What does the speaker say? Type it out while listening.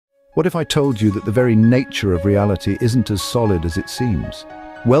What if I told you that the very nature of reality isn't as solid as it seems?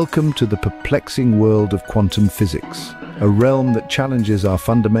 Welcome to the perplexing world of quantum physics, a realm that challenges our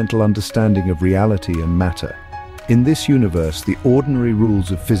fundamental understanding of reality and matter. In this universe, the ordinary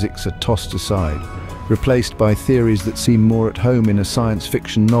rules of physics are tossed aside, replaced by theories that seem more at home in a science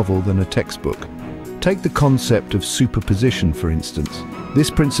fiction novel than a textbook. Take the concept of superposition, for instance.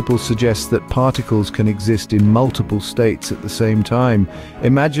 This principle suggests that particles can exist in multiple states at the same time.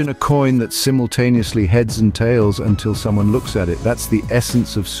 Imagine a coin that's simultaneously heads and tails until someone looks at it. That's the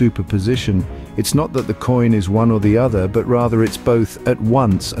essence of superposition. It's not that the coin is one or the other, but rather it's both at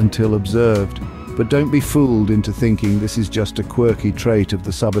once until observed. But don't be fooled into thinking this is just a quirky trait of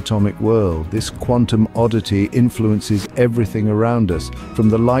the subatomic world. This quantum oddity influences everything around us, from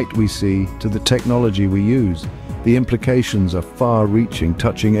the light we see to the technology we use. The implications are far-reaching,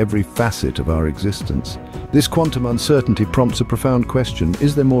 touching every facet of our existence. This quantum uncertainty prompts a profound question: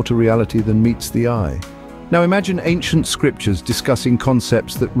 is there more to reality than meets the eye? Now imagine ancient scriptures discussing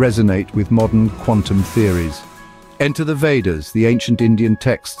concepts that resonate with modern quantum theories. Enter the Vedas, the ancient Indian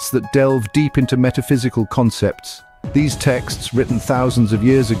texts that delve deep into metaphysical concepts. These texts, written thousands of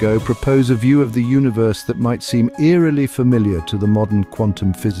years ago, propose a view of the universe that might seem eerily familiar to the modern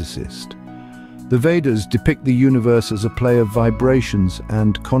quantum physicist. The Vedas depict the universe as a play of vibrations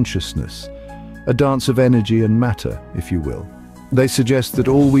and consciousness, a dance of energy and matter, if you will. They suggest that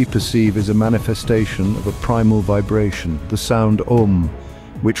all we perceive is a manifestation of a primal vibration, the sound Om,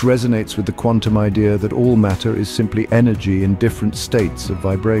 which resonates with the quantum idea that all matter is simply energy in different states of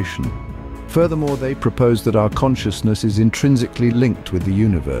vibration. Furthermore, they propose that our consciousness is intrinsically linked with the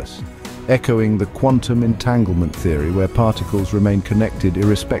universe, echoing the quantum entanglement theory where particles remain connected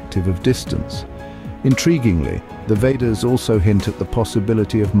irrespective of distance. Intriguingly, the Vedas also hint at the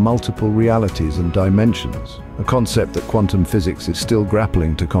possibility of multiple realities and dimensions, a concept that quantum physics is still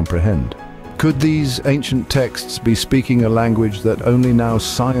grappling to comprehend. Could these ancient texts be speaking a language that only now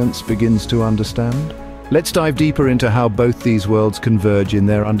science begins to understand? Let's dive deeper into how both these worlds converge in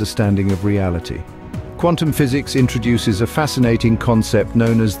their understanding of reality. Quantum physics introduces a fascinating concept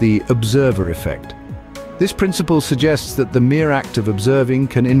known as the observer effect. This principle suggests that the mere act of observing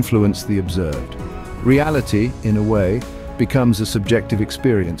can influence the observed. Reality, in a way, becomes a subjective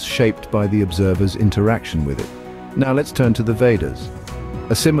experience shaped by the observer's interaction with it. Now let's turn to the Vedas.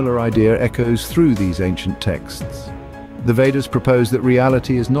 A similar idea echoes through these ancient texts. The Vedas propose that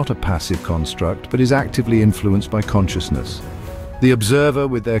reality is not a passive construct, but is actively influenced by consciousness. The observer,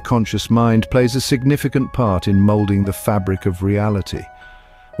 with their conscious mind, plays a significant part in molding the fabric of reality.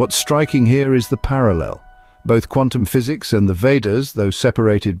 What's striking here is the parallel. Both quantum physics and the Vedas, though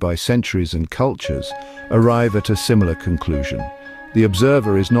separated by centuries and cultures, arrive at a similar conclusion. The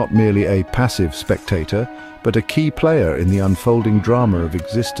observer is not merely a passive spectator, but a key player in the unfolding drama of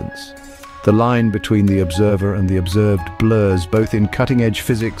existence. The line between the observer and the observed blurs both in cutting-edge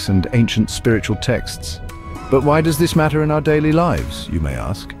physics and ancient spiritual texts. But why does this matter in our daily lives, you may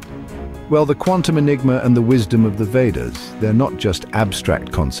ask? Well, the quantum enigma and the wisdom of the Vedas, they're not just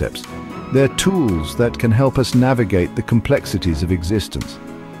abstract concepts. They're tools that can help us navigate the complexities of existence.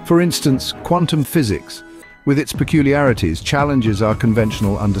 For instance, quantum physics, with its peculiarities, challenges our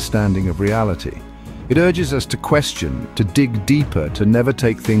conventional understanding of reality. It urges us to question, to dig deeper, to never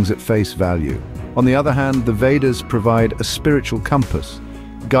take things at face value. On the other hand, the Vedas provide a spiritual compass,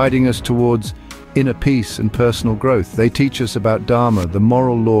 guiding us towards inner peace and personal growth. They teach us about Dharma, the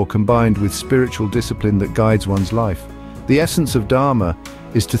moral law combined with spiritual discipline that guides one's life. The essence of Dharma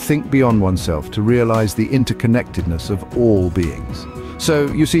is to think beyond oneself, to realize the interconnectedness of all beings. So,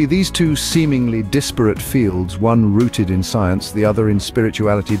 you see, these two seemingly disparate fields, one rooted in science, the other in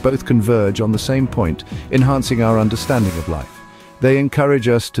spirituality, both converge on the same point, enhancing our understanding of life. They encourage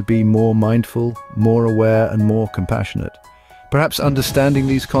us to be more mindful, more aware, and more compassionate. Perhaps understanding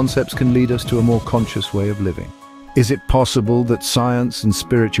these concepts can lead us to a more conscious way of living. Is it possible that science and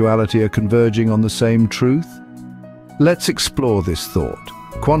spirituality are converging on the same truth? Let's explore this thought.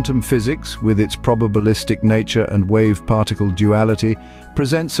 Quantum physics, with its probabilistic nature and wave-particle duality,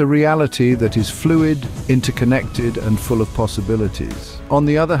 presents a reality that is fluid, interconnected, and full of possibilities. On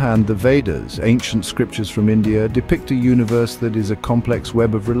the other hand, the Vedas, ancient scriptures from India, depict a universe that is a complex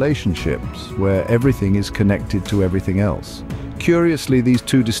web of relationships, where everything is connected to everything else. Curiously, these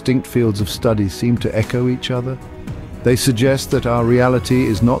two distinct fields of study seem to echo each other. They suggest that our reality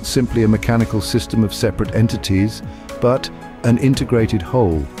is not simply a mechanical system of separate entities, but an integrated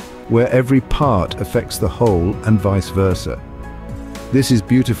whole, where every part affects the whole and vice versa. This is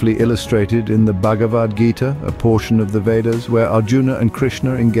beautifully illustrated in the Bhagavad Gita, a portion of the Vedas where Arjuna and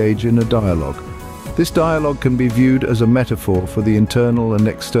Krishna engage in a dialogue. This dialogue can be viewed as a metaphor for the internal and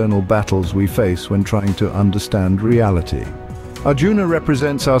external battles we face when trying to understand reality. Arjuna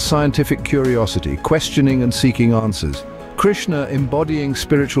represents our scientific curiosity, questioning and seeking answers. Krishna, embodying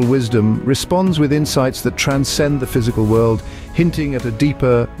spiritual wisdom, responds with insights that transcend the physical world, hinting at a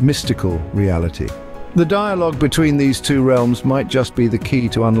deeper, mystical reality. The dialogue between these two realms might just be the key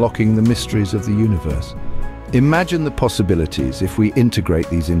to unlocking the mysteries of the universe. Imagine the possibilities if we integrate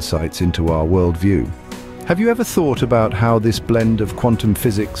these insights into our worldview. Have you ever thought about how this blend of quantum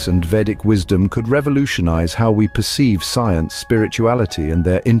physics and Vedic wisdom could revolutionize how we perceive science, spirituality, and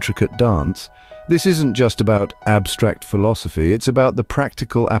their intricate dance? This isn't just about abstract philosophy, it's about the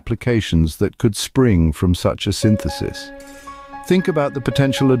practical applications that could spring from such a synthesis. Think about the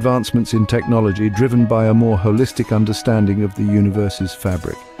potential advancements in technology driven by a more holistic understanding of the universe's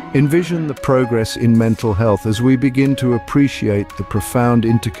fabric. Envision the progress in mental health as we begin to appreciate the profound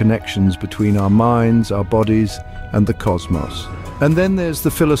interconnections between our minds, our bodies, and the cosmos. And then there's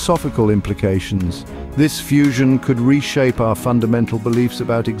the philosophical implications. This fusion could reshape our fundamental beliefs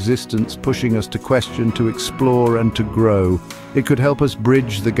about existence, pushing us to question, to explore, and to grow. It could help us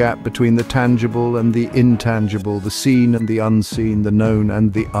bridge the gap between the tangible and the intangible, the seen and the unseen, the known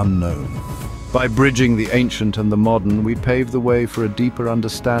and the unknown. By bridging the ancient and the modern, we pave the way for a deeper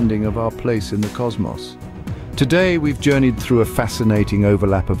understanding of our place in the cosmos. Today, we've journeyed through a fascinating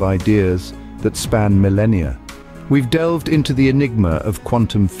overlap of ideas that span millennia. We've delved into the enigma of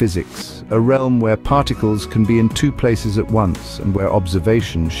quantum physics, a realm where particles can be in two places at once and where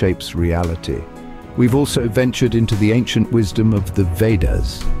observation shapes reality. We've also ventured into the ancient wisdom of the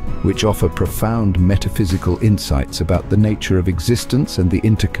Vedas, which offer profound metaphysical insights about the nature of existence and the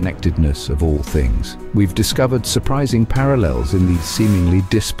interconnectedness of all things. We've discovered surprising parallels in these seemingly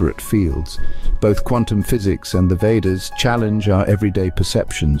disparate fields. Both quantum physics and the Vedas challenge our everyday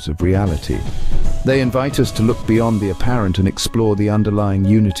perceptions of reality. They invite us to look beyond the apparent and explore the underlying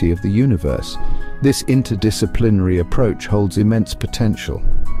unity of the universe. This interdisciplinary approach holds immense potential.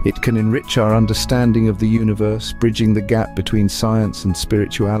 It can enrich our understanding of the universe, bridging the gap between science and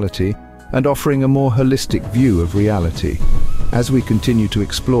spirituality, and offering a more holistic view of reality. As we continue to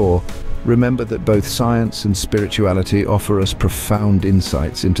explore, remember that both science and spirituality offer us profound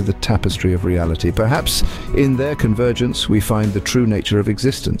insights into the tapestry of reality. Perhaps in their convergence we find the true nature of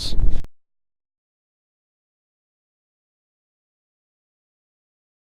existence.